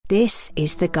This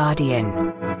is The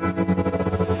Guardian.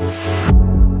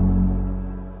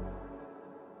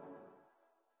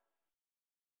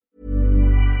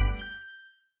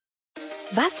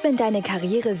 Was, wenn deine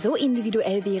Karriere so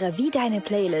individuell wäre wie deine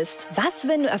Playlist? Was,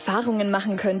 wenn du Erfahrungen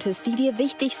machen könntest, die dir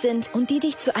wichtig sind und die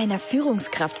dich zu einer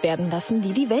Führungskraft werden lassen,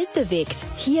 die die Welt bewegt?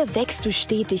 Hier wächst du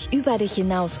stetig über dich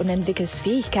hinaus und entwickelst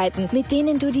Fähigkeiten, mit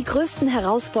denen du die größten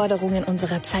Herausforderungen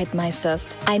unserer Zeit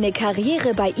meisterst. Eine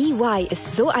Karriere bei EY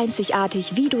ist so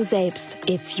einzigartig wie du selbst.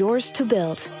 It's yours to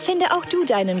build. Finde auch du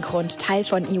deinen Grund, Teil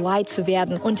von EY zu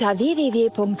werden unter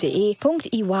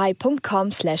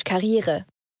www.ey.com/Karriere.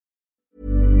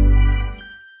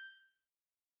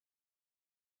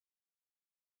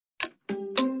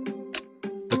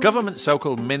 The government's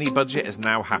so-called mini-budget has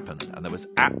now happened, and there was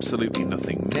absolutely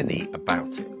nothing mini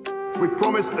about it. We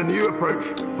promised a new approach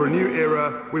for a new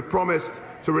era. We promised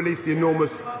to release the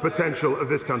enormous potential of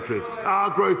this country. Our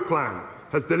growth plan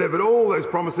has delivered all those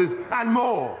promises and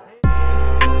more.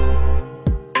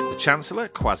 The Chancellor,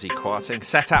 Kwasi Kwarteng,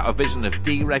 set out a vision of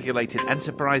deregulated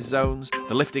enterprise zones,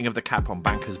 the lifting of the cap on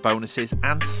bankers' bonuses,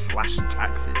 and slashed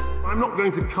taxes. I'm not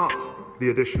going to cut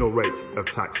the additional rate of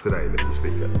tax today, Mr.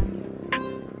 Speaker.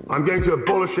 I'm going to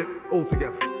abolish it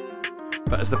altogether.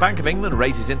 But as the Bank of England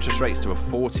raises interest rates to a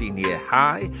 14-year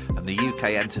high and the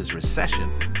UK enters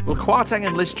recession, will Kwarteng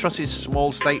and Liz Truss's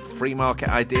small state free market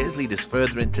ideas lead us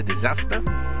further into disaster?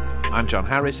 I'm John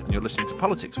Harris, and you're listening to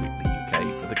Politics Weekly UK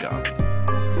for The Guardian.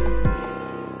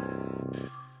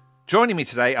 Joining me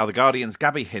today are The Guardian's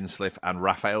Gaby, Hinsliff and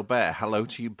Rafael Behr. Hello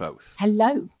to you both.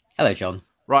 Hello. Hello, John.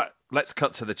 Right, let's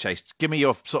cut to the chase. Give me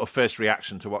your sort of first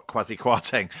reaction to what Kwasi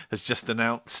Kwarteng has just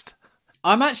announced.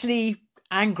 I'm actually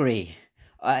angry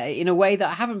in a way that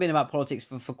I haven't been about politics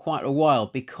for quite a while,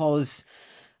 because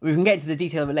we can get into the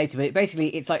detail of it later, but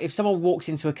basically it's like if someone walks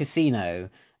into a casino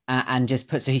and just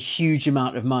puts a huge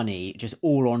amount of money just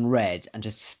all on red and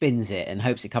just spins it and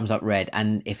hopes it comes up red,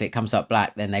 and if it comes up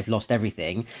black then they've lost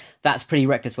everything. That's a pretty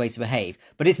reckless way to behave.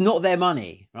 But it's not their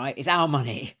money, right? It's our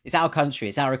money. It's our country.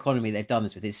 It's our economy they've done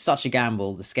this with. It's such a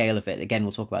gamble, the scale of it. Again,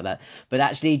 we'll talk about that. But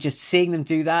actually just seeing them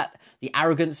do that, the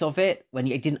arrogance of it, when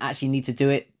you didn't actually need to do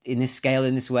it in this scale,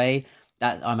 in this way,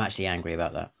 that I'm actually angry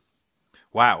about that.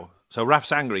 Wow. So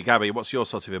Raf's angry. Gaby, what's your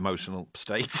sort of emotional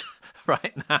state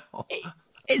right now?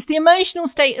 It's the emotional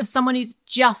state of someone who's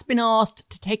just been asked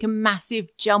to take a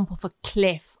massive jump off a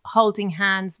cliff, holding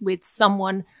hands with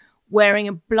someone wearing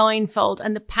a blindfold,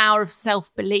 and the power of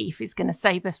self-belief is going to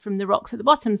save us from the rocks at the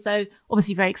bottom. So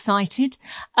obviously very excited,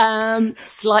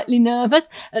 slightly nervous.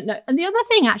 No. And the other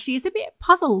thing actually is a bit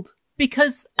puzzled,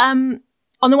 because on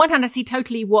the one hand, I see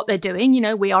totally what they're doing. You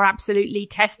know, we are absolutely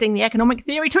testing the economic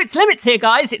theory to its limits here,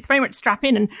 guys. It's very much strap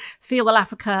in and feel the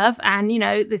Laffer curve. And, you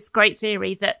know, this great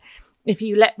theory that if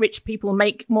you let rich people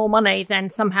make more money,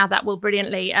 then somehow that will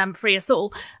brilliantly free us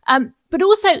all. But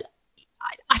also,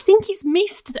 I think he's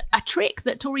missed a trick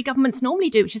that Tory governments normally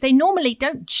do, which is they normally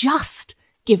don't just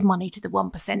give money to the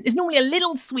 1%. There's normally a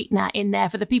little sweetener in there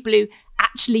for the people who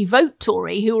actually vote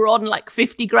Tory, who are on like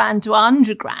 50 grand to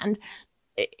 100 grand.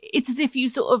 It's as if you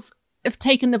sort of have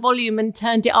taken the volume and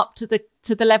turned it up to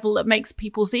the level that makes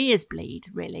people's ears bleed,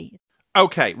 really.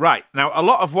 Okay, right. Now, a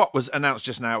lot of what was announced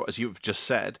just now, as you've just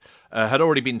said, had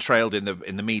already been trailed in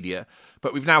the media,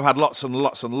 but we've now had lots and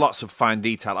lots and lots of fine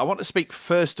detail. I want to speak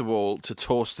first of all to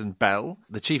Torsten Bell,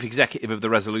 the chief executive of the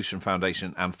Resolution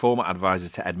Foundation and former advisor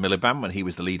to Ed Miliband when he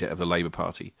was the leader of the Labour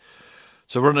Party.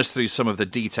 So run us through some of the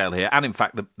detail here and, in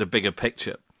fact, the bigger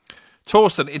picture.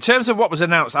 Torsten, in terms of what was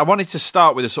announced, I wanted to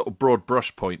start with a sort of broad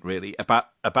brush point, really, about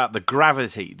the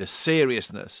gravity, the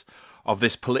seriousness of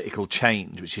this political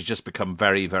change, which has just become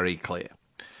very, very clear.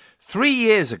 3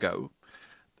 years ago,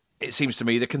 it seems to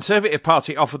me, the Conservative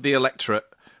Party offered the electorate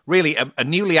really a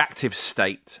newly active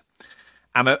state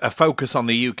and a focus on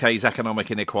the UK's economic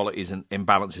inequalities and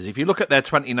imbalances. If you look at their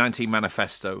 2019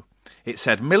 manifesto, it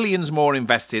said millions more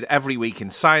invested every week in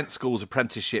science schools,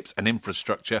 apprenticeships and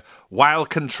infrastructure while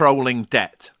controlling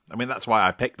debt. I mean, that's why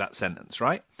I picked that sentence,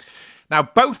 right? Now,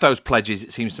 both those pledges,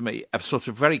 it seems to me, have sort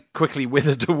of very quickly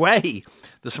withered away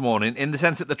this morning, in the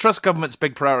sense that the Truss government's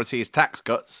big priority is tax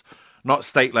cuts, not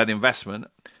state-led investment.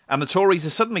 And the Tories are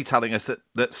suddenly telling us that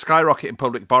skyrocketing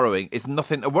public borrowing is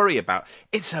nothing to worry about.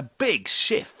 It's a big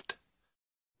shift.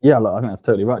 Yeah, look, I think that's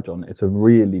totally right, John. It's a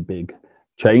really big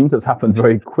change that's happened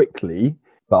very quickly.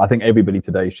 But I think everybody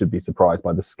today should be surprised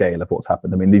by the scale of what's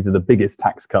happened. I mean, these are the biggest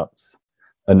tax cuts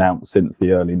announced since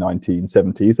the early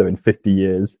 1970s, so in 50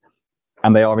 years.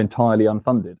 And they are entirely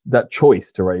unfunded. That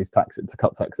choice to raise taxes, to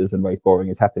cut taxes and raise borrowing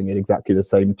is happening at exactly the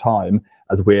same time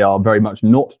as we are very much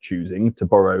not choosing to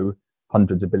borrow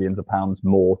hundreds of billions of pounds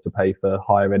more to pay for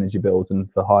higher energy bills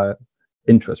and for higher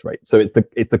interest rates. So it's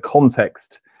the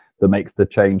context that makes the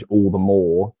change all the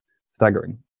more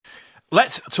staggering.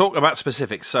 Let's talk about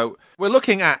specifics. So we're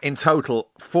looking at, in total,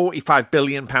 £45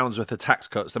 billion worth of tax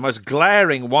cuts. The most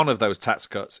glaring one of those tax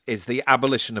cuts is the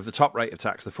abolition of the top rate of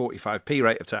tax, the 45p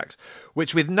rate of tax,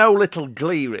 which with no little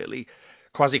glee, really,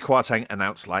 Kwasi Kwarteng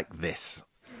announced like this.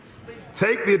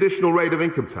 Take the additional rate of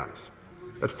income tax.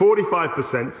 At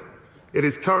 45%, it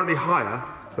is currently higher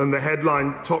than the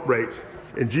headline top rate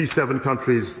in G7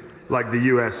 countries like the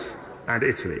US and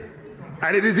Italy.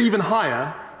 And it is even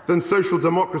higher than social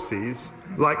democracies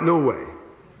like Norway.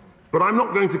 But I'm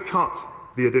not going to cut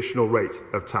the additional rate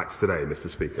of tax today, Mr.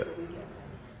 Speaker.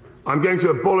 I'm going to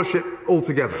abolish it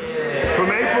altogether.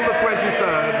 From April the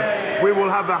 23rd, we will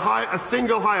have a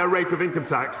single higher rate of income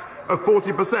tax of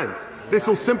 40%. This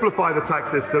will simplify the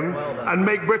tax system and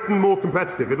make Britain more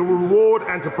competitive. It will reward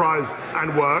enterprise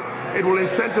and work. It will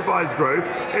incentivize growth.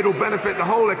 It will benefit the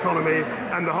whole economy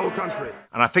and the whole country.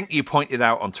 And I think you pointed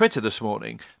out on Twitter this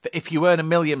morning that if you earn £1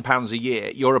 million a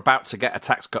year, you're about to get a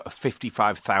tax cut of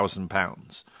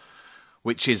 £55,000,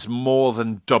 which is more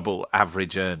than double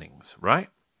average earnings, right?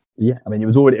 Yeah, I mean, it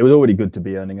was already good to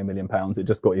be earning £1 million. It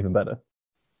just got even better.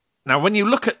 Now, when you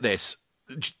look at this,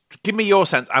 give me your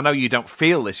sense. I know you don't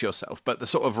feel this yourself, but the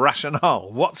sort of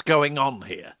rationale. What's going on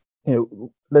here?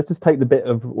 Let's just take the bit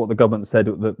of what the government said.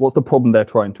 What's the problem they're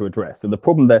trying to address? And the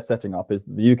problem they're setting up is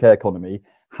that the UK economy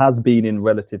has been in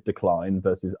relative decline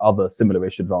versus other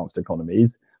similar-ish advanced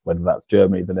economies, whether that's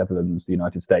Germany, the Netherlands, the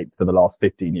United States, for the last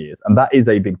 15 years. And that is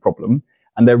a big problem.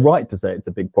 And they're right to say it's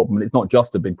a big problem. And it's not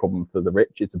just a big problem for the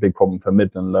rich. It's a big problem for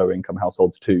middle and lower income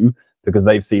households too, because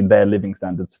they've seen their living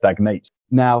standards stagnate.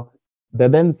 Now, they're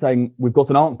then saying we've got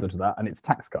an answer to that, and it's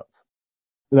tax cuts.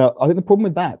 Now, I think the problem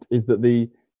with that is that the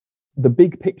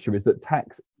big picture is that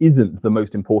tax isn't the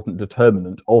most important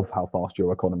determinant of how fast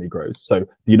your economy grows. So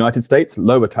the United States,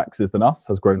 lower taxes than us,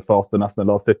 has grown faster than us in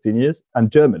the last 15 years.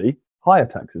 And Germany, higher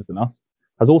taxes than us,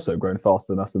 has also grown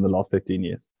faster than us in the last 15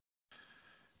 years.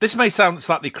 This may sound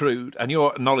slightly crude, and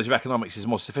your knowledge of economics is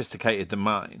more sophisticated than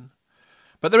mine.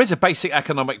 But there is a basic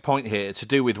economic point here to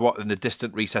do with what, in the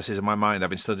distant recesses of my mind,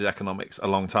 having studied economics a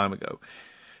long time ago,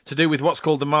 to do with what's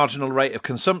called the marginal rate of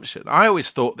consumption. I always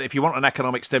thought that if you want an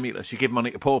economic stimulus, you give money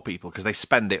to poor people because they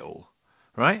spend it all,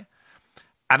 right?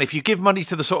 And if you give money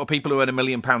to the sort of people who earn £1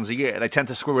 million a year, they tend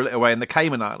to squirrel it away in the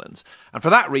Cayman Islands. And for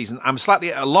that reason, I'm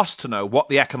slightly at a loss to know what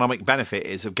the economic benefit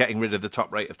is of getting rid of the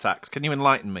top rate of tax. Can you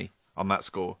enlighten me on that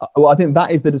score? Well, I think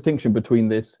that is the distinction between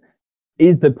this.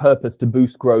 Is the purpose to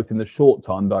boost growth in the short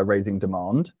time by raising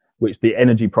demand, which the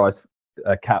energy price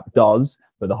cap does,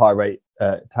 but the high rate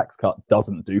tax cut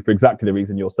doesn't do, for exactly the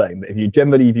reason you're saying, that if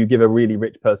you give a really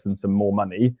rich person some more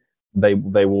money, they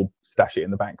will stash it in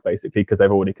the bank, basically, because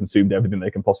they've already consumed everything they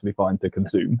can possibly find to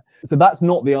consume. So that's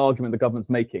not the argument the government's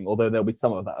making, although there'll be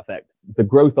some of that effect. The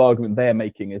growth argument they're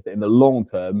making is that in the long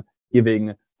term,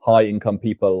 giving high-income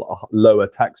people a lower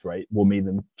tax rate will mean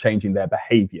them changing their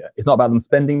behaviour. It's not about them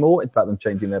spending more, it's about them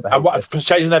changing their behaviour. And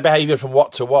changing their behaviour from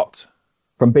what to what?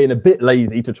 From being a bit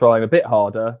lazy to trying a bit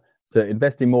harder, to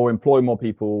investing more, employing more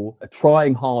people,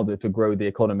 trying harder to grow the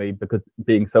economy, because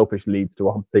being selfish leads to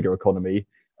a bigger economy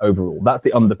overall. That's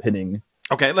the underpinning.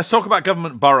 Okay, let's talk about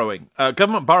government borrowing.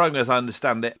 Government borrowing, as I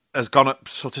understand it, has gone up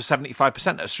sort of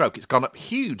 75% at a stroke. It's gone up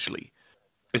hugely.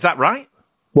 Is that right?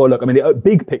 Well, look, I mean, the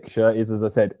big picture is, as I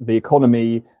said, the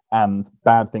economy and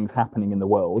bad things happening in the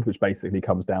world, which basically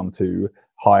comes down to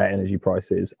higher energy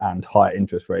prices and higher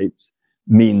interest rates,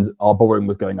 means our borrowing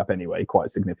was going up anyway,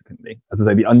 quite significantly. As I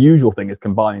say, the unusual thing is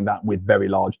combining that with very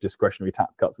large discretionary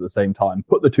tax cuts at the same time.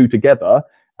 Put the two together,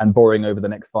 and borrowing over the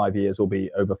next 5 years will be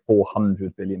over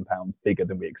 £400 billion bigger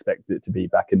than we expected it to be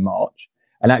back in March.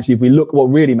 And actually, if we look, what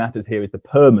really matters here is the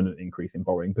permanent increase in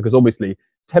borrowing, because obviously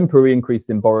temporary increase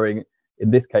in borrowing, in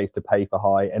this case, to pay for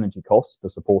high energy costs, for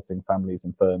supporting families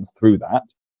and firms through that,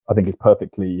 I think is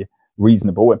perfectly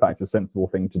reasonable. In fact, it's a sensible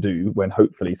thing to do when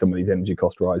hopefully some of these energy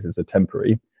cost rises are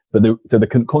temporary. But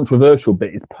the controversial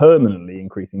bit is permanently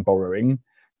increasing borrowing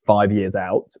 5 years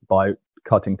out by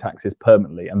cutting taxes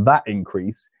permanently. And that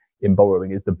increase in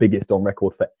borrowing is the biggest on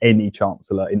record for any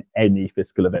chancellor in any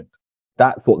fiscal event.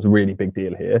 That's what's a really big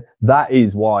deal here. That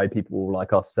is why people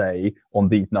like us say on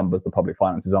these numbers, the public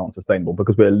finances aren't sustainable,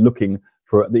 because we're looking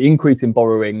for the increase in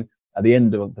borrowing at the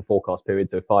end of the forecast period,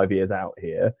 so 5 years out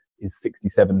here, is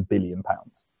 £67 billion.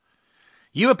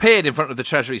 You appeared in front of the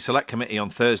Treasury Select Committee on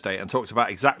Thursday and talked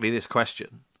about exactly this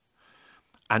question.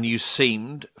 And you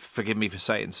seemed, forgive me for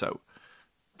saying so,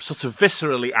 sort of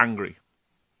viscerally angry.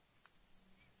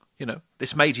 You know,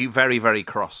 this made you very, very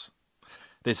cross.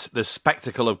 the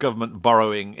spectacle of government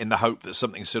borrowing in the hope that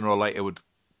something sooner or later would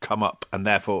come up, and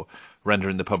therefore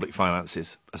rendering the public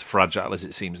finances as fragile as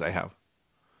it seems they have?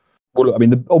 Well, look, I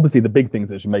mean, obviously the big things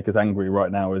that should make us angry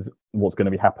right now is what's going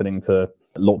to be happening to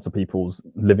lots of people's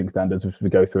living standards as we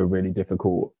go through a really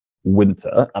difficult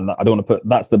winter. And I don't want to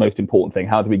that's the most important thing.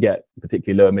 How do we get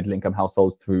particularly lower middle income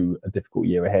households through a difficult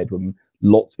year ahead when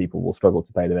lots of people will struggle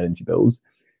to pay their energy bills?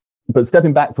 But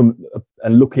stepping back from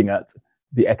and looking at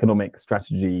the economic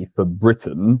strategy for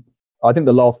Britain, I think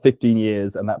the last 15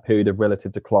 years and that period of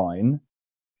relative decline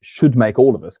should make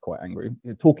all of us quite angry.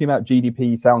 Talking about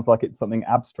GDP sounds like it's something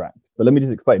abstract, but let me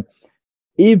just explain.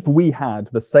 If we had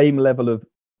the same level of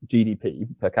GDP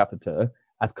per capita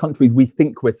as countries we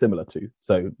think we're similar to,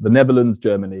 so the Netherlands,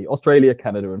 Germany, Australia,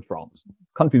 Canada, and France,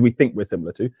 countries we think we're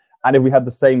similar to, and if we had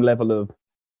the same level of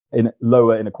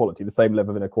lower inequality, the same level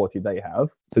of inequality they have,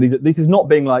 so this is not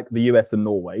being like the US and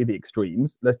Norway, the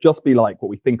extremes. Let's just be like what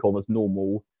we think of as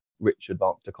normal, rich,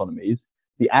 advanced economies.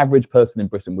 The average person in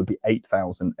Britain would be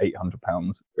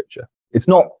 £8,800 richer. It's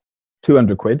not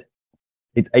 200 quid.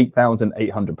 It's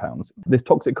 £8,800. This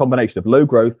toxic combination of low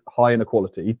growth, high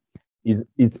inequality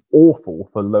is awful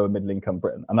for lower middle income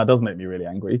Britain. And that does make me really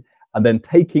angry. And then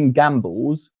taking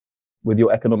gambles with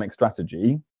your economic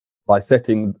strategy by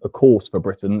setting a course for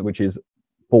Britain, which is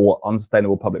for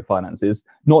unsustainable public finances,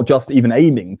 not just even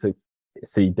aiming to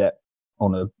see debt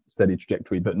on a steady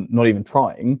trajectory, but not even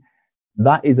trying.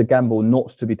 That is a gamble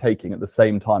not to be taking at the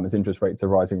same time as interest rates are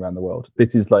rising around the world.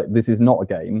 This is not a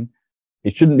game.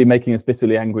 It shouldn't be making us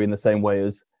viscerally angry in the same way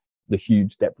as the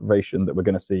huge deprivation that we're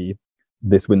going to see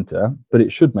this winter, but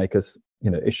it should make us,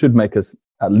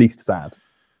 at least sad.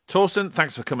 Torsten,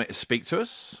 thanks for coming to speak to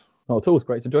us. Oh, it's always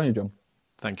great to join you, John.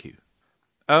 Thank you.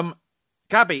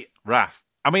 Gaby, Raf,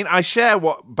 I mean, I share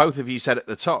what both of you said at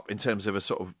the top in terms of a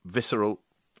sort of visceral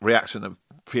reaction of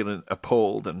feeling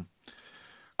appalled and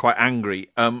quite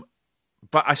angry.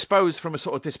 But I suppose from a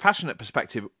sort of dispassionate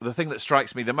perspective, the thing that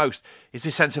strikes me the most is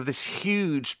this sense of this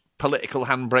huge political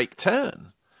handbrake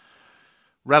turn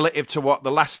relative to what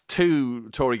the last two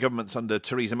Tory governments under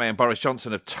Theresa May and Boris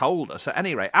Johnson have told us. At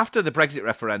any rate, after the Brexit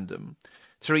referendum,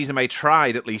 Theresa May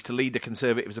tried at least to lead the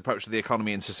Conservatives' approach to the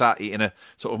economy and society in a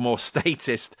sort of more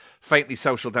statist, faintly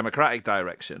social democratic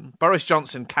direction. Boris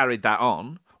Johnson carried that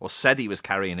on, or said he was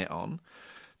carrying it on,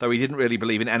 though he didn't really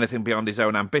believe in anything beyond his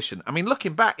own ambition. I mean,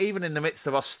 looking back, even in the midst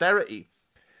of austerity,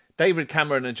 David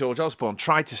Cameron and George Osborne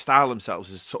tried to style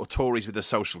themselves as sort of Tories with a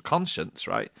social conscience,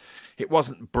 right? It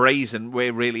wasn't brazen,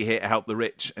 we're really here to help the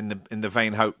rich, in the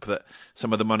vain hope that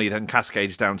some of the money then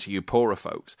cascades down to you poorer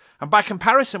folks. And by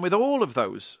comparison with all of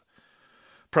those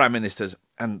prime ministers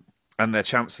and their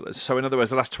chancellors, so in other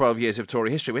words, the last 12 years of Tory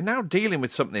history, we're now dealing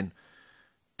with something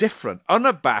different,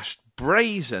 unabashed,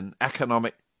 brazen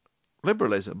economic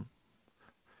liberalism.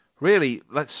 Really,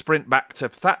 let's sprint back to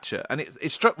Thatcher. And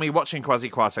it struck me watching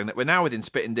Kwasi Kwarteng that we're now within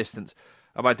spitting distance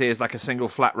of ideas like a single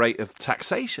flat rate of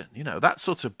taxation. You know, that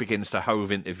sort of begins to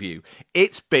hove into view.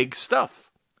 It's big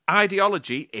stuff.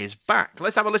 Ideology is back.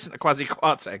 Let's have a listen to Kwasi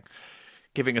Kwarteng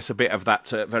giving us a bit of that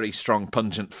very strong,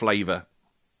 pungent flavour.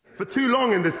 For too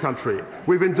long in this country,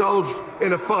 we've indulged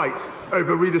in a fight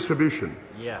over redistribution.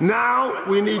 Yeah. Now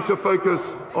we need to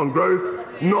focus on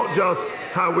growth, not just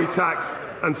how we tax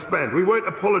and spend. We won't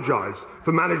apologise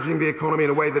for managing the economy in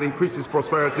a way that increases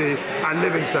prosperity and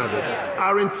living standards.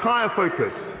 Our entire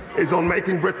focus is on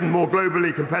making Britain more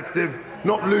globally competitive,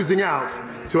 not losing out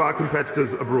to our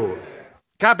competitors abroad.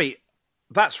 Gaby,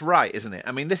 that's right, isn't it?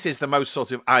 I mean, this is the most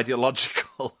sort of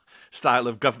ideological style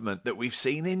of government that we've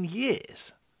seen in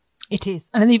years. It is.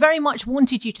 And they very much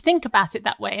wanted you to think about it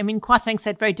that way. I mean, Kwarteng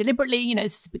said very deliberately,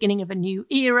 this is the beginning of a new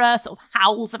era, sort of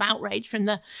howls of outrage from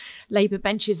the Labour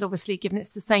benches, obviously, given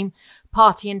it's the same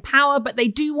party in power. But they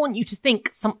do want you to think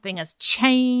something has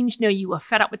changed. No, you were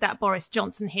fed up with that Boris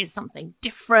Johnson. Here's something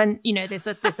different. There's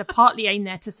a partly aim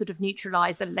there to sort of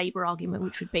neutralise a Labour argument,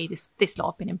 which would be this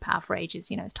lot have been in power for ages.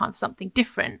 It's time for something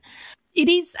different. It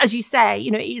is, as you say,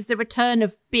 it is the return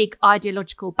of big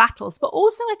ideological battles, but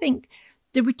also I think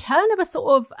the return of a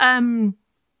sort of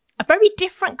a very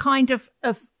different kind of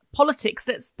politics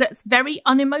that's very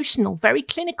unemotional, very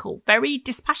clinical, very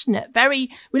dispassionate,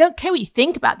 we don't care what you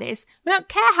think about this. We don't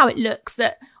care how it looks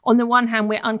that on the one hand,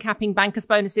 we're uncapping bankers'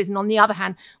 bonuses, and on the other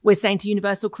hand, we're saying to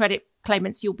universal credit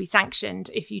claimants, you'll be sanctioned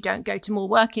if you don't go to more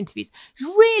work interviews. There's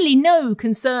really no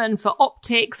concern for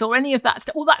optics or any of that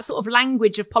stuff, all that sort of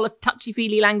language of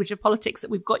touchy-feely language of politics that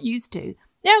we've got used to.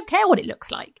 They don't care what it looks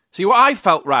like. See, what I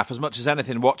felt, Raf, as much as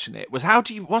anything watching it, was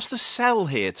what's the sell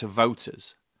here to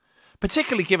voters?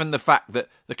 Particularly given the fact that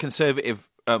the Conservative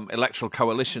electoral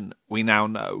coalition we now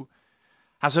know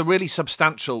has a really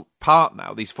substantial part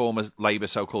now, these former Labour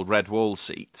so-called Red Wall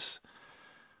seats,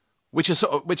 which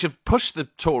have pushed the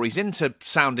Tories into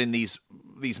sounding these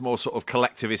more sort of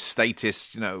collectivist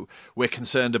statists, we're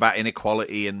concerned about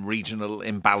inequality and regional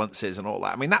imbalances and all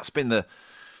that. I mean, that's been the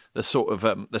sort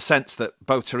of the sense that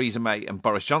both Theresa May and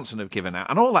Boris Johnson have given out,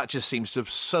 and all that just seems to have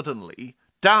suddenly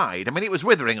died. I mean, it was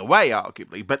withering away,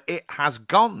 arguably, but it has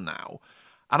gone now.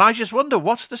 And I just wonder,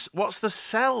 what's the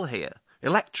sell here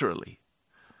electorally?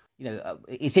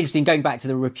 It's interesting going back to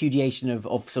the repudiation of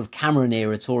sort of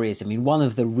Cameron-era Toryism. I mean, one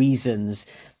of the reasons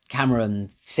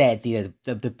Cameron said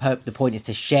the point is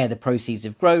to share the proceeds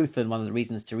of growth, and one of the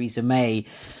reasons Theresa May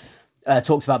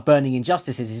talks about burning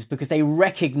injustices is because they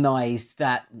recognised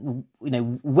that,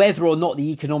 whether or not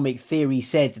the economic theory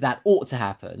said that ought to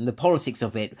happen, the politics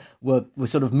of it were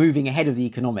sort of moving ahead of the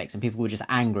economics, and people were just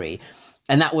angry.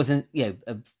 And that wasn't,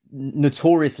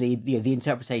 notoriously the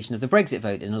interpretation of the Brexit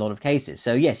vote in a lot of cases.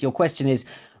 So yes, your question is,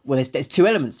 well, there's two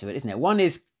elements to it, isn't it? One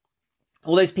is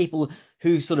all those people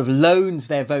who sort of loaned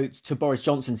their votes to Boris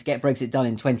Johnson to get Brexit done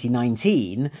in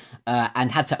 2019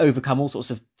 and had to overcome all sorts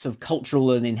of sort of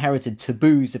cultural and inherited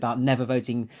taboos about never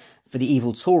voting for the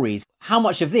evil Tories. How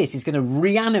much of this is going to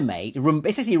reanimate,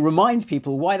 basically remind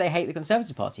people why they hate the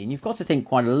Conservative Party? And you've got to think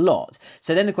quite a lot.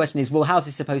 So then the question is, well, how's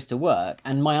this supposed to work?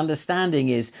 And my understanding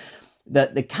is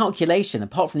that the calculation,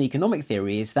 apart from the economic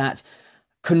theory, is that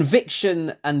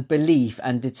conviction and belief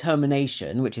and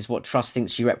determination, which is what Truss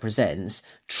thinks she represents,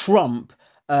 trump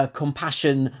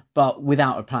compassion but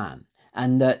without a plan.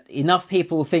 And that enough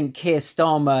people think Keir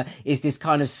Starmer is this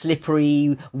kind of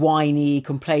slippery, whiny,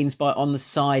 complains on the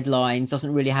sidelines,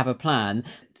 doesn't really have a plan.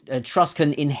 Truss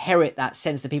can inherit that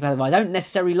sense that people have, I don't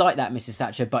necessarily like that Mrs.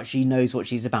 Thatcher, but she knows what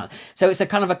she's about. So it's a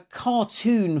kind of a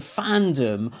cartoon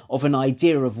fandom of an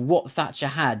idea of what Thatcher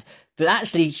had that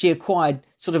actually she acquired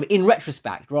sort of in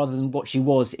retrospect rather than what she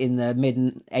was in the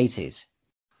mid-80s.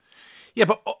 Yeah,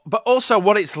 but also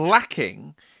what it's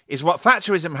lacking is what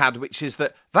Thatcherism had, which is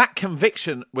that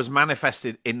conviction was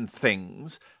manifested in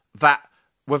things that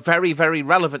were very, very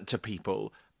relevant to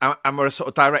people and were a sort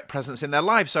of direct presence in their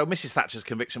lives. So Mrs. Thatcher's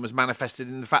conviction was manifested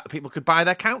in the fact that people could buy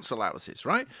their council houses,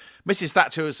 right? Mrs.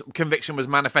 Thatcher's conviction was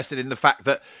manifested in the fact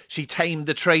that she tamed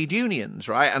the trade unions,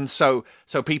 right? And so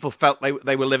people felt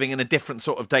they were living in a different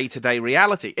sort of day-to-day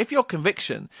reality. If your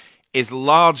conviction is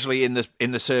largely in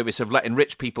the service of letting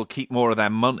rich people keep more of their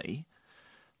money,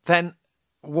 then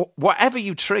whatever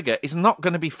you trigger is not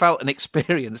going to be felt and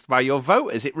experienced by your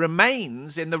voters. It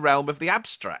remains in the realm of the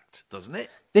abstract, doesn't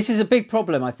it? This is a big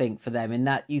problem, I think, for them in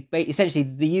that essentially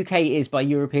the UK is, by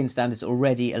European standards,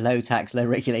 already a low tax, low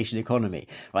regulation economy,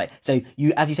 right? So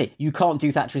as you say, you can't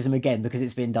do Thatcherism again because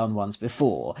it's been done once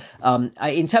before.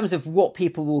 In terms of what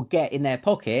people will get in their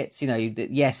pockets,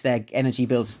 yes, their energy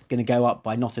bills are going to go up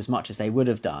by not as much as they would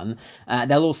have done.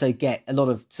 They'll also get a lot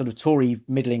of sort of Tory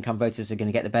middle income voters are going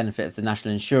to get the benefit of the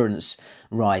national insurance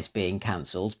rise being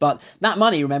cancelled. But that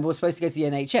money, remember, was supposed to go to the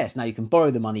NHS. Now you can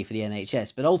borrow the money for the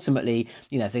NHS, but ultimately,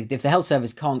 if the health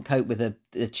service can't cope with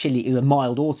a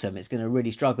mild autumn, it's going to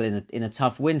really struggle in a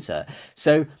tough winter.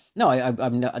 So no,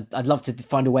 I'd love to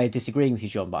find a way of disagreeing with you,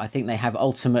 John, but I think they have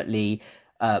ultimately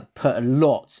put a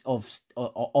lot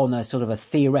on a sort of a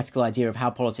theoretical idea of how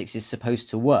politics is supposed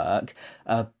to work,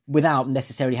 without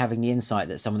necessarily having the insight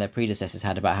that some of their predecessors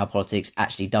had about how politics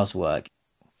actually does work.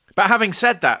 But having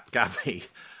said that, Gaby,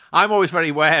 I'm always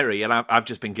very wary, and I've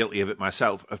just been guilty of it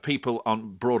myself, of people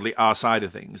on broadly our side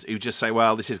of things who just say,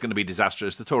 well, this is going to be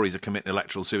disastrous. The Tories are committing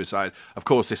electoral suicide. Of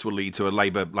course, this will lead to a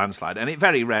Labour landslide. And it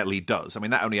very rarely does. I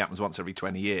mean, that only happens once every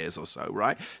 20 years or so,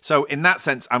 right? So in that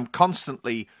sense, I'm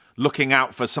constantly looking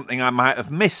out for something I might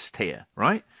have missed here,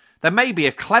 right? There may be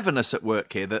a cleverness at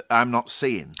work here that I'm not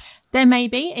seeing. There may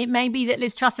be. It may be that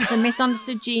Liz Truss is a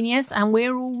misunderstood genius and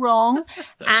we're all wrong.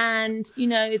 And,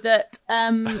 that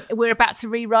we're about to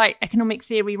rewrite economic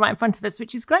theory right in front of us,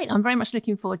 which is great. I'm very much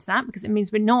looking forward to that because it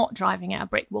means we're not driving at a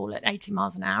brick wall at 80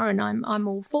 miles an hour. And I'm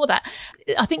all for that.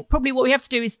 I think probably what we have to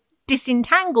do is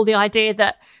disentangle the idea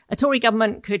that a Tory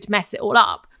government could mess it all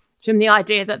up from the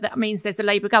idea that means there's a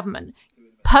Labour government.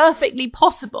 Perfectly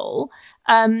possible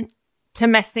to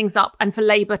mess things up and for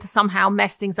Labour to somehow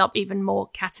mess things up even more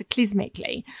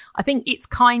cataclysmically. I think it's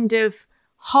kind of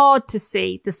hard to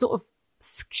see the sort of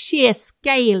sheer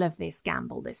scale of this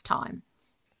gamble this time.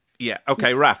 Yeah.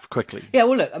 Okay, Raf, quickly. Yeah,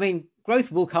 well, look, I mean,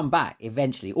 growth will come back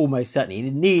eventually, almost certainly,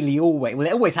 nearly always. Well,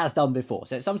 it always has done before.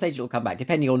 So at some stage it will come back,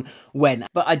 depending on when.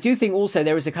 But I do think also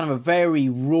there is a kind of a very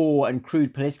raw and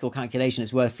crude political calculation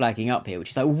that's worth flagging up here, which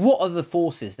is like, what are the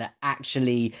forces that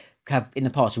actually have in the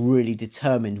past really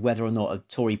determined whether or not a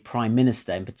Tory Prime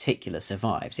Minister in particular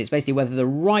survives. It's basically whether the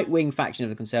right-wing faction of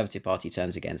the Conservative Party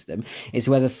turns against them. It's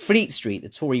whether Fleet Street, the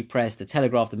Tory press, the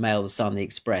Telegraph, the Mail, the Sun, the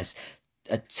Express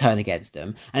turn against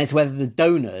them. And it's whether the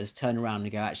donors turn around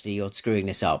and go, actually, you're screwing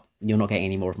this up. You're not getting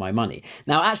any more of my money.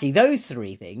 Now, actually, those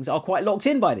three things are quite locked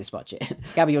in by this budget.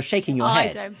 Gaby, you're shaking your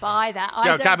head. I don't buy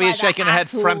that. Gaby is shaking her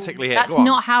head frantically here. That's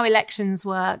not how elections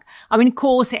work. I mean, of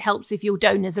course, it helps if your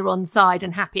donors are on side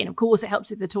and happy. And of course, it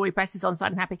helps if the Tory press is on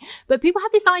side and happy. But people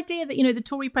have this idea that, the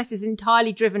Tory press is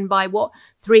entirely driven by what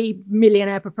 3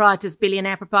 millionaire proprietors,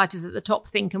 billionaire proprietors at the top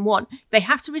think and want. They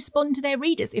have to respond to their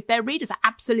readers. If their readers are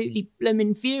absolutely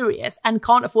blooming furious and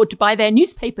can't afford to buy their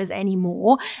newspapers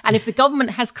anymore, and if the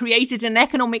government has created an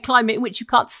economic climate in which you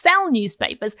can't sell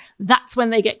newspapers, that's when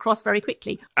they get cross very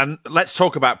quickly. And let's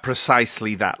talk about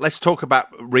precisely that. Let's talk about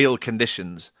real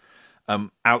conditions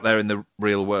out there in the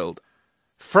real world.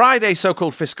 Friday's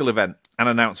so-called fiscal event and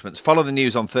announcements follow the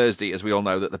news on Thursday, as we all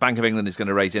know, that the Bank of England is going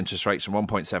to raise interest rates from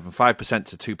 1.75%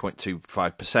 to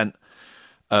 2.25%.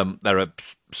 There are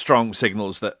strong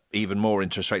signals that even more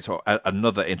interest rates or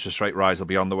another interest rate rise will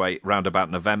be on the way round about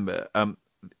November.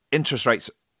 Interest rates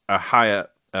are higher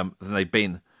than they've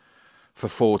been for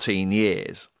 14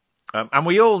 years. And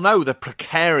we all know the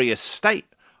precarious state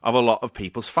of a lot of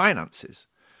people's finances.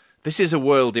 This is a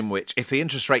world in which if the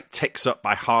interest rate ticks up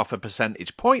by 0.5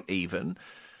 percentage point even,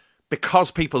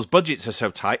 because people's budgets are so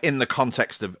tight in the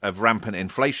context of rampant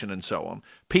inflation and so on,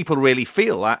 people really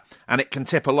feel that, and it can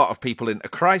tip a lot of people into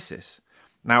crisis.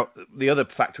 Now, the other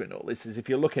factor in all this is if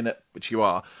you're looking at, which you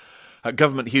are,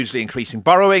 government hugely increasing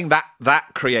borrowing, that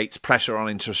creates pressure on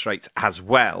interest rates as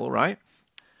well, right?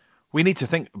 We need to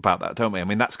think about that, don't we? I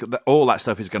mean, all that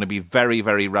stuff is going to be very,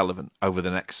 very relevant over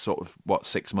the next sort of,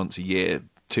 6 months, a year,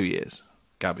 2 years.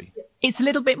 Gaby? It's a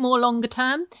little bit more longer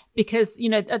term because,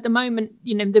 at the moment,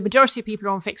 the majority of people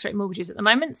are on fixed rate mortgages at the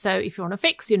moment. So if you're on a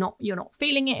fix, you're not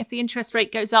feeling it if the interest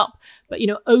rate goes up. But,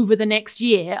 over the next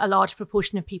year, a large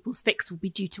proportion of people's fix will be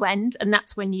due to end. And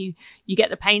that's when you get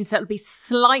the pain. So it'll be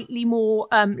slightly more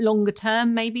longer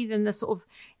term, maybe, than the sort of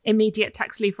immediate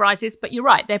tax relief rises. But you're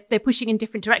right, they're pushing in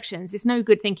different directions. It's no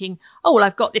good thinking, oh, well,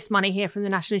 I've got this money here from the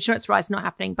national insurance rise not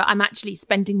happening, but I'm actually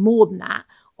spending more than that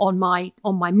on my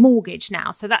mortgage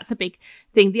now. So that's a big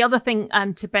thing. The other thing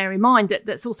to bear in mind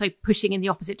that's also pushing in the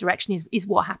opposite direction is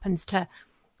what happens to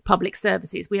public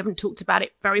services. We haven't talked about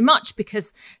it very much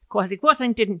because Kwasi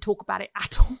Kwarteng didn't talk about it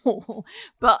at all.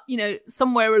 But,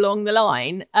 somewhere along the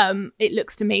line, it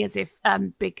looks to me as if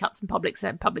big cuts in public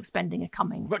spending are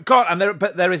coming. But God,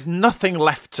 there is nothing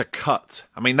left to cut.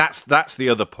 I mean, that's the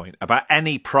other point about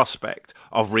any prospect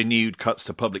of renewed cuts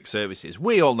to public services.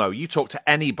 We all know, you talk to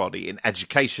anybody in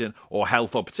education or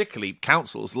health or particularly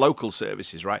councils, local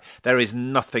services, right? There is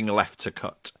nothing left to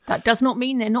cut. That does not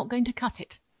mean they're not going to cut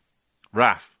it.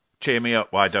 Raf, cheer me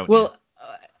up. Why don't you?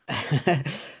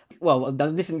 Well,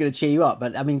 this isn't going to cheer you up,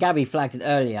 but I mean, Gaby flagged it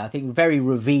earlier. I think very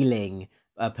revealing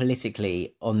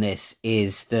politically on this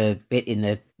is the bit in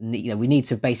the, we need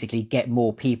to basically get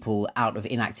more people out of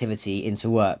inactivity into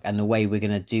work. And the way we're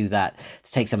going to do that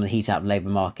to take some of the heat out of the labour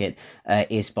market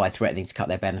is by threatening to cut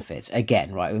their benefits.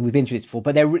 Again, right, we've been through this before,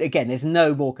 but there's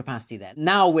no more capacity there.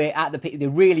 Now we're at they're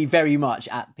really very much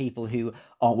at people who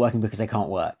aren't working because they can't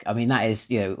work. I mean, that is,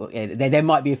 there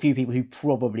might be a few people who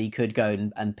probably could go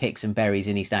and pick some berries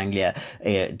in East Anglia,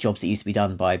 jobs that used to be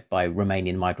done by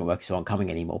Romanian migrant workers who aren't coming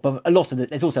anymore. But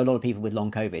there's also a lot of people with long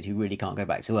COVID who really can't go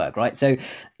back to work, right? So,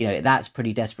 that's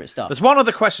pretty desperate stuff. There's one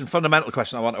other fundamental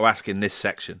question I want to ask in this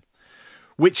section,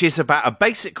 which is about a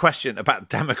basic question about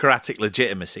democratic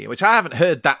legitimacy, which I haven't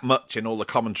heard that much in all the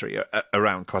commentary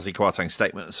around Kwasi Kwarteng's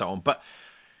statement and so on. But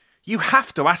you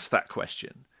have to ask that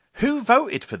question. Who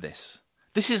voted for this?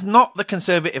 This is not the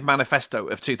Conservative manifesto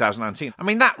of 2019. I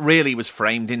mean, that really was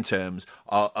framed in terms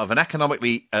of an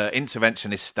economically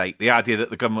interventionist state, the idea that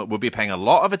the government would be paying a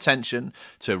lot of attention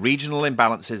to regional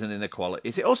imbalances and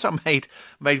inequalities. It also made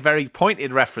very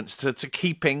pointed reference to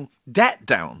keeping debt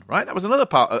down, right? That was another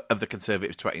part of the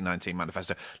Conservative 2019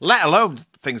 manifesto, let alone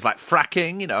things like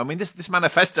fracking. I mean, this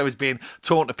manifesto is being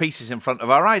torn to pieces in front of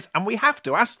our eyes, and we have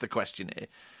to ask the question here.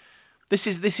 This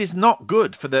is not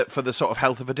good for the sort of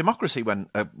health of a democracy when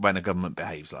a government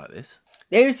behaves like this.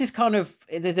 There is this kind of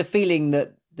the feeling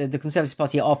that the Conservative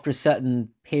Party, after a certain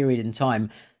period in time,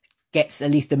 gets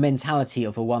at least the mentality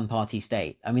of a one-party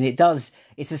state. I mean,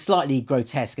 it's a slightly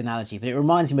grotesque analogy, but it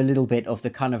reminds him a little bit of the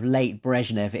kind of late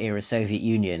Brezhnev era Soviet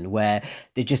Union, where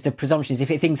the presumption is if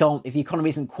the economy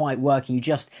isn't quite working, you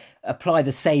just apply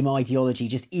the same ideology,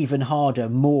 just even harder,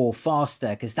 more, faster,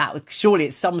 because that surely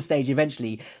at some stage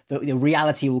eventually the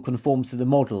reality will conform to the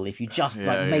model. If you just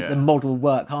make the model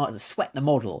work harder, sweat the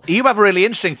model. You have a really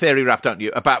interesting theory, Raf, don't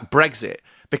you, about Brexit,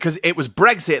 because it was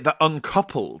Brexit that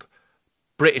uncoupled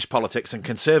British politics and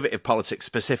conservative politics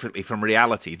specifically from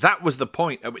reality. That was the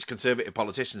point at which conservative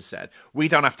politicians said, we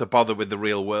don't have to bother with the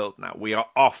real world now. We are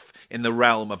off in the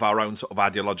realm of our own sort of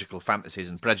ideological fantasies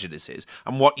and prejudices.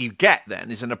 And what you get then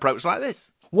is an approach like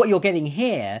this. What you're getting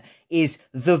here is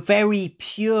the very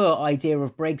pure idea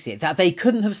of Brexit that they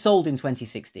couldn't have sold in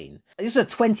 2016. This was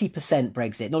a 20%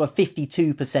 Brexit, not a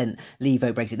 52% leave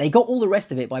vote Brexit. They got all the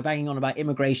rest of it by banging on about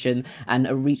immigration and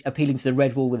appealing to the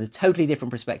Red Wall with a totally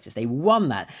different prospectus. They won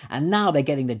that. And now they're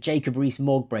getting the Jacob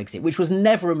Rees-Mogg Brexit, which was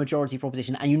never a majority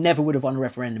proposition, and you never would have won a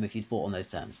referendum if you'd fought on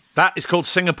those terms. That is called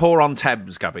Singapore on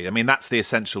Thames, Gaby. I mean, that's the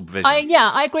essential vision.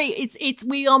 I agree.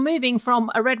 We are moving from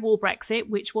a Red Wall Brexit,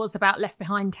 which was about left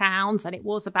behind towns, and it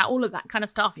was about all of that kind of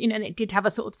stuff, and it did have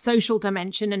a sort of social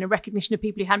dimension and a recognition of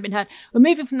people who hadn't been heard. We're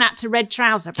moving from that to red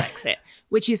trouser Brexit,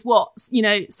 which is what,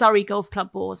 Surrey Golf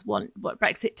Club boards want what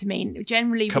Brexit to mean.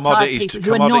 Generally retired people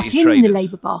who are not in the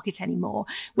labour market anymore,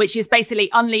 which is basically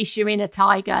unleash your inner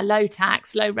tiger, low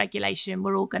tax, low regulation,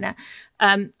 we're all going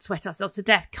to sweat ourselves to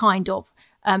death kind of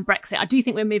Brexit. I do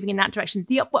think we're moving in that direction.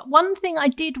 One thing I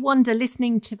did wonder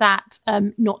listening to that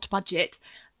not budget,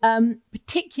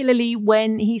 particularly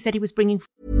when he said he was bringing...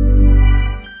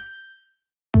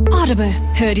 Audible,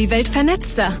 hör die Welt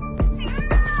vernetzter.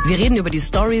 Wir reden über die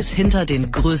Stories hinter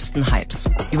den größten Hypes.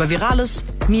 Über Virales,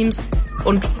 Memes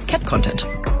und Cat-Content.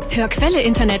 Hör Quelle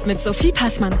Internet mit Sophie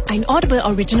Passmann. Ein Audible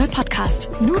Original Podcast.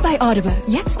 Nur bei Audible.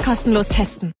 Jetzt kostenlos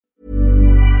testen.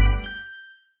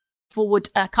 Forward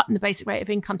cutting the basic rate of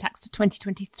income tax to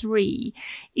 2023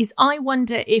 is I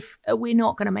wonder if we're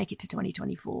not going to make it to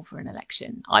 2024 for an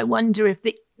election. I wonder if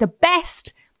the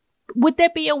best... Would there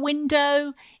be a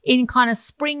window in kind of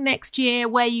spring next year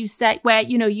where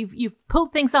you've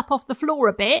pulled things up off the floor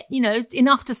a bit,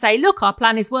 enough to say, look, our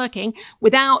plan is working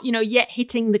without, yet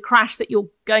hitting the crash that you're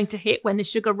going to hit when the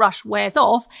sugar rush wears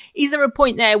off? Is there a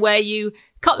point there where you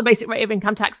cut the basic rate of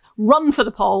income tax, run for the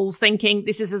polls thinking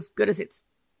this is as good as it's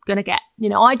going to get?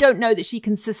 I don't know that she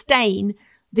can sustain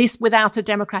this without a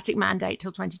democratic mandate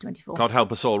till 2024. God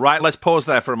help us all. Right, let's pause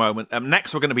there for a moment.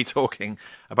 Next, we're going to be talking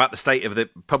about the state of the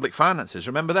public finances.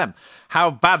 Remember them?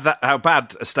 How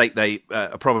bad a state they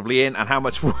are probably in, and how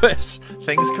much worse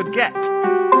things could get.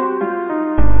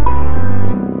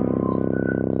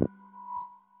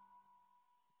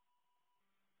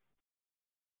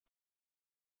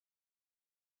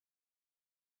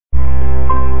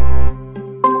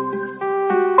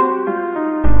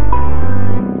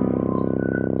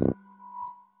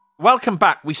 Welcome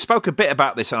back. We spoke a bit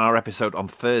about this in our episode on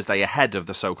Thursday ahead of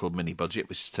the so-called mini-budget,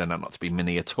 which turned out not to be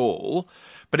mini at all.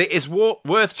 But it is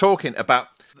worth talking about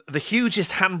the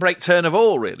hugest handbrake turn of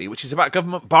all, really, which is about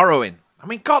government borrowing. I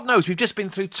mean, God knows, we've just been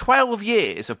through 12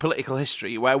 years of political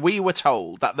history where we were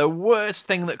told that the worst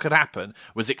thing that could happen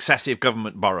was excessive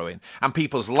government borrowing. And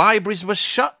people's libraries were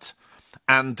shut,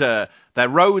 and their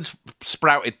roads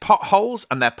sprouted potholes,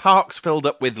 and their parks filled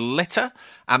up with litter,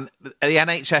 and the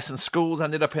NHS and schools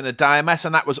ended up in a dire mess,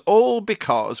 and that was all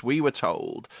because we were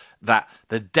told that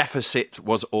the deficit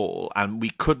was all, and we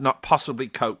could not possibly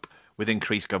cope with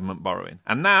increased government borrowing.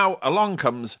 And now along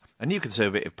comes a new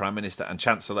Conservative Prime Minister and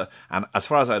Chancellor, and as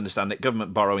far as I understand it,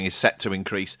 government borrowing is set to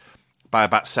increase by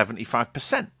about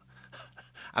 75%.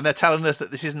 And they're telling us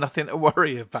that this is nothing to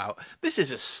worry about. This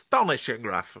is astonishing,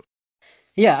 Raf.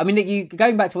 Yeah, I mean,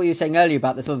 going back to what you were saying earlier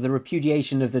about the sort of the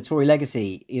repudiation of the Tory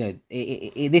legacy,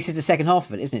 this is the second half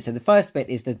of it, isn't it? So the first bit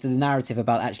is the narrative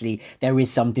about actually there is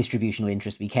some distributional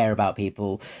interest. We care about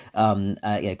people,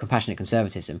 compassionate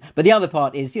conservatism. But the other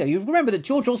part is, you remember that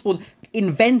George Osborne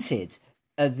invented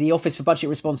the Office for Budget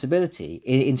Responsibility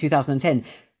in 2010.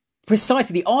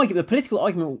 Precisely, the political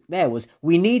argument there was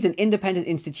we need an independent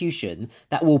institution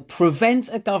that will prevent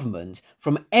a government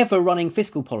from ever running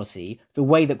fiscal policy the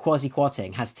way that Kwasi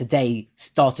Kwarteng has today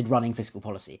started running fiscal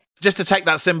policy. Just to take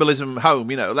that symbolism home,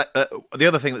 the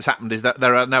other thing that's happened is that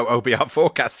there are no OBR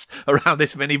forecasts around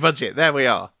this mini budget. There we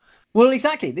are. Well,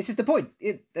 exactly. This is the point.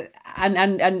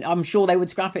 And I'm sure they would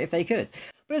scrap it if they could.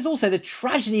 But there's also the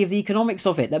tragedy of the economics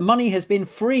of it, that money has been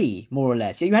free, more or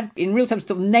less. You had, in real terms,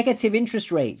 sort of negative interest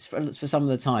rates for some of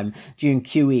the time during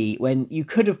QE, when you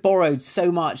could have borrowed so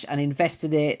much and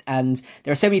invested it, and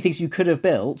there are so many things you could have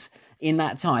built, in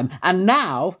that time. And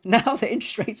now the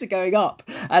interest rates are going up.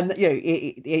 And,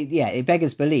 it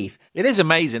beggars belief. It is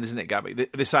amazing, isn't it, Gaby?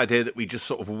 This idea that we just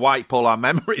sort of wipe all our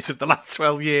memories of the last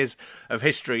 12 years of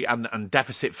history and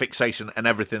deficit fixation and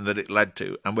everything that it led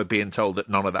to. And we're being told that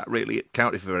none of that really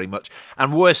counted for very much.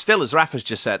 And worse still, as Rafa's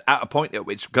just said, at a point at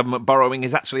which government borrowing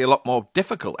is actually a lot more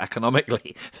difficult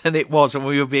economically than it was when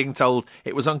we were being told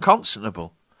it was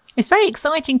unconscionable. It's a very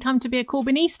exciting time to be a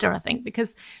Corbynista, I think,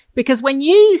 because when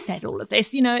you said all of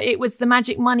this, it was the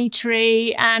magic money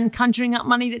tree and conjuring up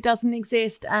money that doesn't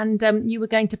exist, and you were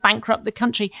going to bankrupt the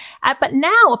country. But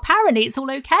now, apparently, it's all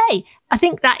okay. I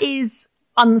think that is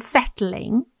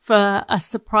unsettling for a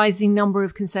surprising number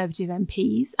of Conservative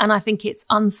MPs, and I think it's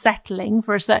unsettling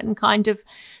for a certain kind of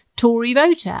Tory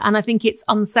voter. And I think it's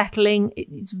unsettling.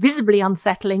 It's visibly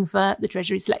unsettling for the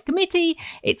Treasury Select Committee.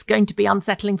 It's going to be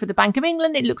unsettling for the Bank of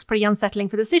England. It looks pretty unsettling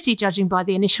for the City, judging by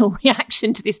the initial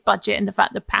reaction to this budget and the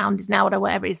fact the pound is now at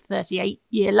whatever is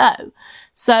 38-year low.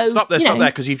 So stop there,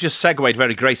 because you've just segued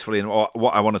very gracefully in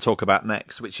what I want to talk about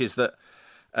next, which is that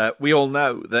we all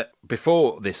know that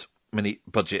before this mini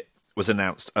budget was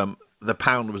announced, the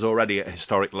pound was already at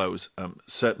historic lows,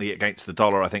 certainly against the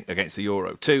dollar, I think against the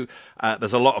euro too.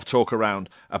 There's a lot of talk around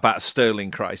about a sterling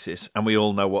crisis, and we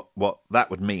all know what that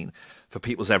would mean for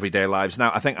people's everyday lives.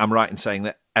 Now, I think I'm right in saying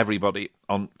that everybody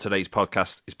on today's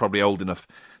podcast is probably old enough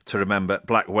to remember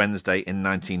Black Wednesday in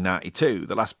 1992,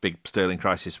 the last big sterling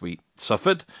crisis we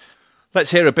suffered. Let's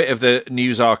hear a bit of the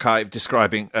news archive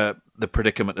describing the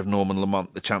predicament of Norman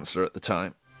Lamont, the Chancellor at the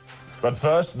time. But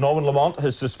first, Norman Lamont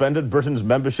has suspended Britain's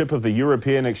membership of the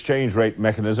European exchange rate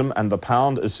mechanism, and the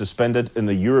pound is suspended in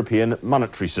the European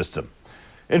monetary system.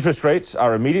 Interest rates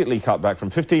are immediately cut back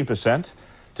from 15%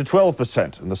 to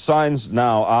 12%, and the signs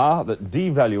now are that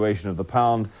devaluation of the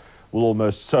pound will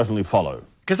almost certainly follow.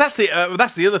 Because that's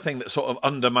the other thing that sort of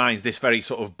undermines this very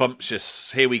sort of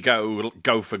bumptious, here we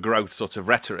go for growth sort of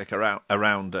rhetoric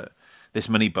around this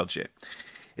mini budget.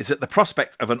 Is that the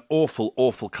prospect of an awful,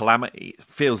 awful calamity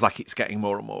feels like it's getting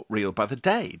more and more real by the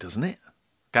day, doesn't it?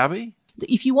 Gaby?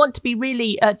 If you want to be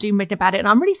really doom-ridden about it, and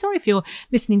I'm really sorry if you're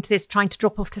listening to this trying to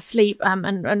drop off to sleep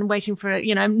and waiting for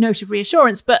a note of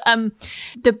reassurance, but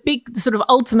the sort of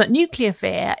ultimate nuclear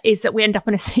fear is that we end up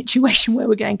in a situation where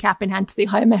we're going cap in hand to the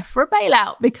IMF for a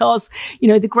bailout because,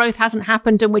 the growth hasn't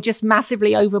happened and we're just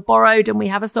massively over-borrowed and we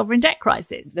have a sovereign debt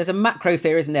crisis. There's a macro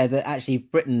fear, isn't there, that actually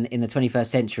Britain in the 21st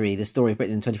century, the story of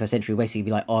Britain in the 21st century will basically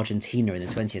be like Argentina in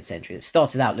the 20th century. It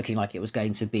started out looking like it was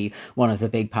going to be one of the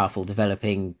big, powerful,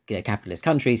 developing capitalist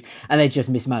countries, and they just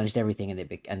mismanaged everything, and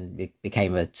it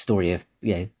became a story of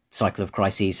cycle of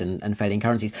crises and failing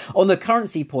currencies. On the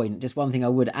currency point, just one thing I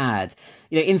would add,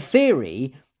 in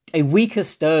theory, a weaker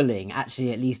sterling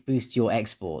actually at least boosts your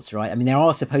exports, right? I mean, there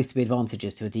are supposed to be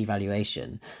advantages to a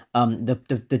devaluation.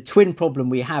 The twin problem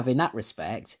we have in that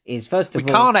respect is, first of all,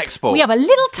 we can't export. We have a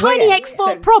little tiny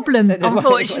export problem,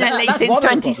 unfortunately, since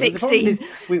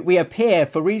 2016. We appear,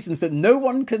 for reasons that no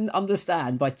one can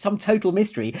understand, by some total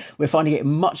mystery, we're finding it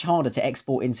much harder to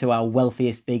export into our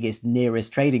wealthiest, biggest,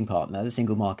 nearest trading partner, the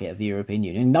single market of the European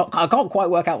Union. I can't quite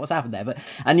work out what's happened there.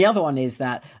 And the other one is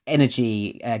that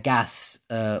energy, gas,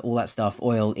 all that stuff,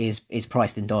 oil is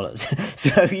priced in dollars.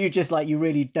 So you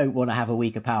really don't want to have a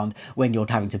weaker pound when you're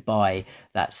having to buy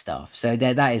that stuff. So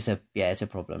that is it's a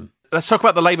problem. Let's talk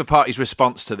about the Labour Party's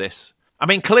response to this. I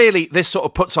mean, clearly this sort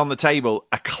of puts on the table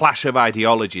a clash of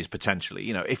ideologies potentially.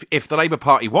 If the Labour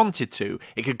Party wanted to,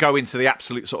 it could go into the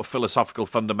absolute sort of philosophical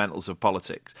fundamentals of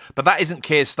politics. But that isn't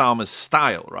Keir Starmer's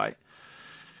style, right?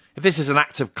 If this is an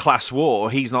act of class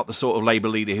war, he's not the sort of Labour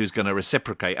leader who's going to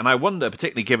reciprocate. And I wonder,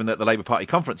 particularly given that the Labour Party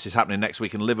conference is happening next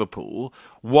week in Liverpool,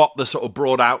 what the sort of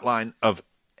broad outline of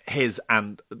his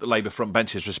and the Labour front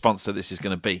bench's response to this is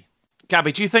going to be.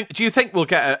 Gaby, do you think we'll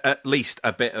get at least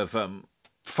a bit of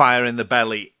fire in the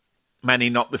belly, many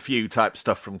not the few type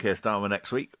stuff from Keir Starmer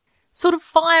next week? Sort of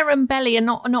fire and belly are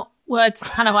not words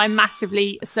kind of I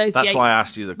massively associate. That's why I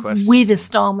asked you the question. With a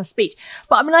Starmer speech.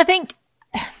 But I mean, I think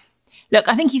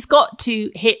he's got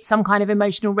to hit some kind of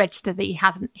emotional register that he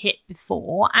hasn't hit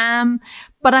before.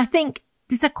 But I think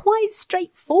these are quite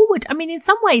straightforward. I mean, in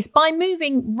some ways, by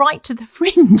moving right to the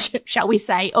fringe, shall we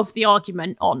say, of the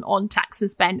argument on tax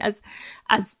and spend, as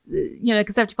the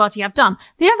Conservative Party have done,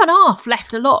 they haven't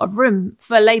left a lot of room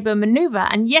for Labour manoeuvre.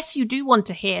 And yes, you do want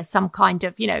to hear some kind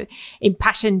of,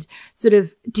 impassioned sort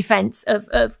of defence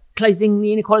of closing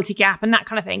the inequality gap and that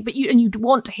kind of thing. But you'd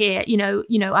want to hear,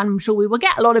 I'm sure we will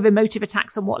get a lot of emotive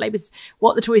attacks on what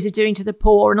the Tories are doing to the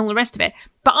poor and all the rest of it.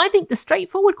 But I think the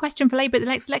straightforward question for Labour at the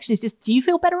next election is just, do you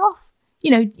feel better off?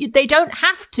 They don't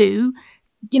have to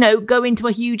go into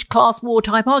a huge class war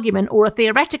type argument or a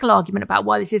theoretical argument about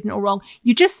why this isn't all wrong.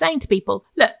 You're just saying to people,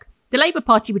 look, the Labour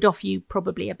Party would offer you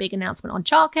probably a big announcement on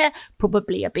childcare,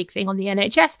 probably a big thing on the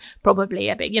NHS, probably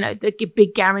a big, the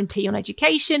big guarantee on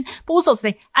education, but all sorts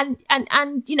of things. And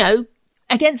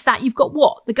against that, you've got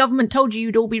what? The government told you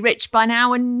you'd all be rich by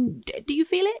now, and do you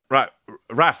feel it? Right.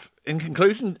 Raf, in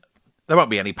conclusion, there won't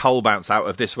be any poll bounce out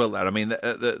of this, will there? I mean,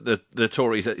 the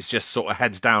Tories, it's just sort of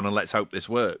heads down and let's hope this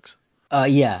works.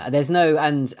 There's no,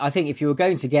 and I think if you were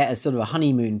going to get a sort of a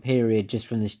honeymoon period just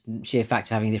from the sheer fact of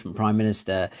having a different prime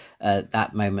minister,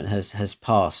 that moment has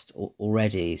passed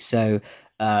already. So,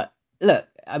 look,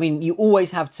 I mean, you always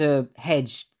have to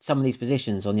hedge some of these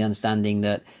positions on the understanding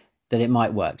that it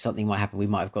might work, something might happen, we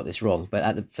might have got this wrong.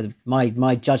 But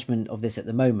my judgment of this at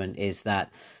the moment is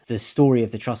that the story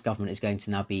of the Truss government is going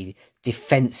to now be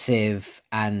defensive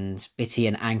and bitty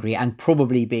and angry, and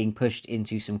probably being pushed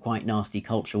into some quite nasty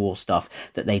culture war stuff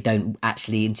that they don't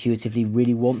actually intuitively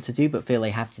really want to do, but feel they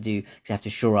have to do because they have to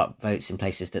shore up votes in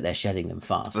places that they're shedding them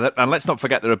fast. And let's not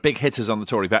forget there are big hitters on the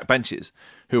Tory backbenches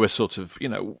who are sort of,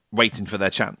 waiting for their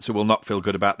chance, who will not feel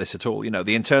good about this at all.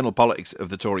 The internal politics of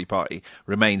the Tory party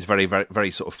remains very, very,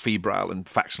 very sort of febrile and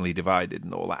factionally divided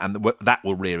and all that, and that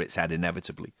will rear its head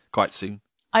inevitably quite soon.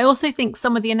 I also think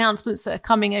some of the announcements that are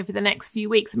coming over the next few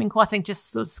weeks, I mean, Kwarteng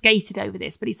just sort of skated over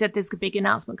this, but he said there's a big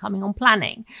announcement coming on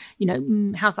planning.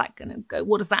 How's that going to go?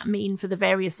 What does that mean for the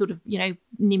various sort of,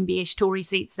 NIMBY-ish Tory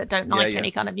seats that don't like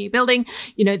any kind of new building?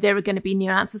 There are going to be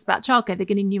new announcements about childcare. There are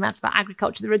going to be new announcements about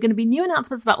agriculture. There are going to be new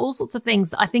announcements about all sorts of things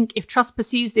that I think if Truss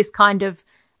pursues this kind of,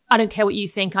 I don't care what you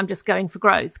think, I'm just going for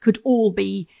growth, could all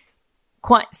be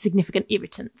quite significant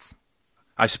irritants.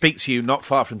 I speak to you not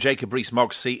far from Jacob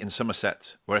Rees-Mogg's seat in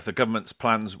Somerset, where if the government's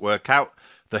plans work out,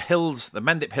 the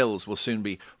Mendip Hills will soon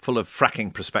be full of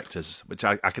fracking prospectors, which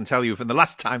I can tell you from the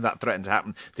last time that threatened to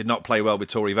happen did not play well with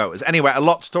Tory voters. Anyway, a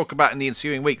lot to talk about in the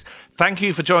ensuing weeks. Thank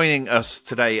you for joining us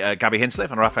today, Gaby Hinsliff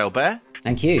and Rafael Behr.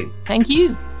 Thank you. Thank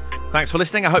you. Thanks for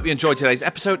listening. I hope you enjoyed today's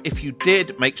episode. If you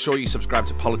did, make sure you subscribe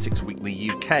to Politics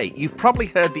Weekly UK. You've probably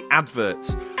heard the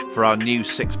adverts for our new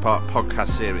 6-part podcast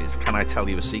series, Can I Tell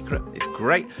You a Secret? It's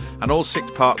great. And all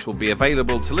 6 parts will be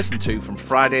available to listen to from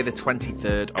Friday the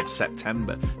 23rd of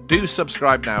September. Do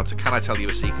subscribe now to Can I Tell You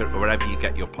a Secret or wherever you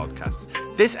get your podcasts.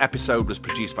 This episode was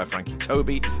produced by Frankie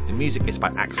Toby. The music is by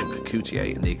Axel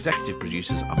Kacoutier, and the executive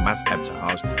producers are Maz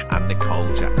Ebtahaj and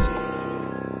Nicole Jackson.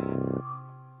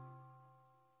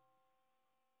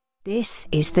 This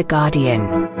is The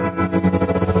Guardian.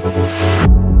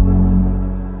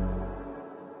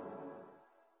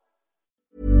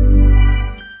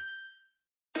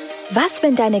 Was,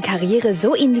 wenn deine Karriere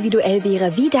so individuell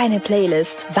wäre wie deine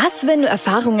Playlist? Was, wenn du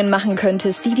Erfahrungen machen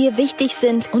könntest, die dir wichtig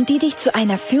sind und die dich zu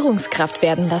einer Führungskraft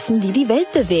werden lassen, die die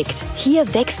Welt bewegt?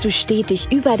 Hier wächst du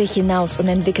stetig über dich hinaus und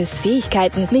entwickelst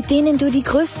Fähigkeiten, mit denen du die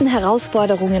größten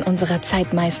Herausforderungen unserer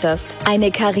Zeit meisterst. Eine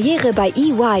Karriere bei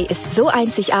EY ist so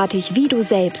einzigartig wie du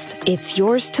selbst. It's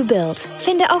yours to build.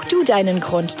 Finde auch du deinen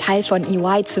Grund, Teil von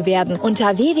EY zu werden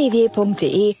unter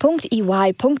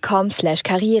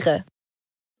www.de.ey.com/Karriere.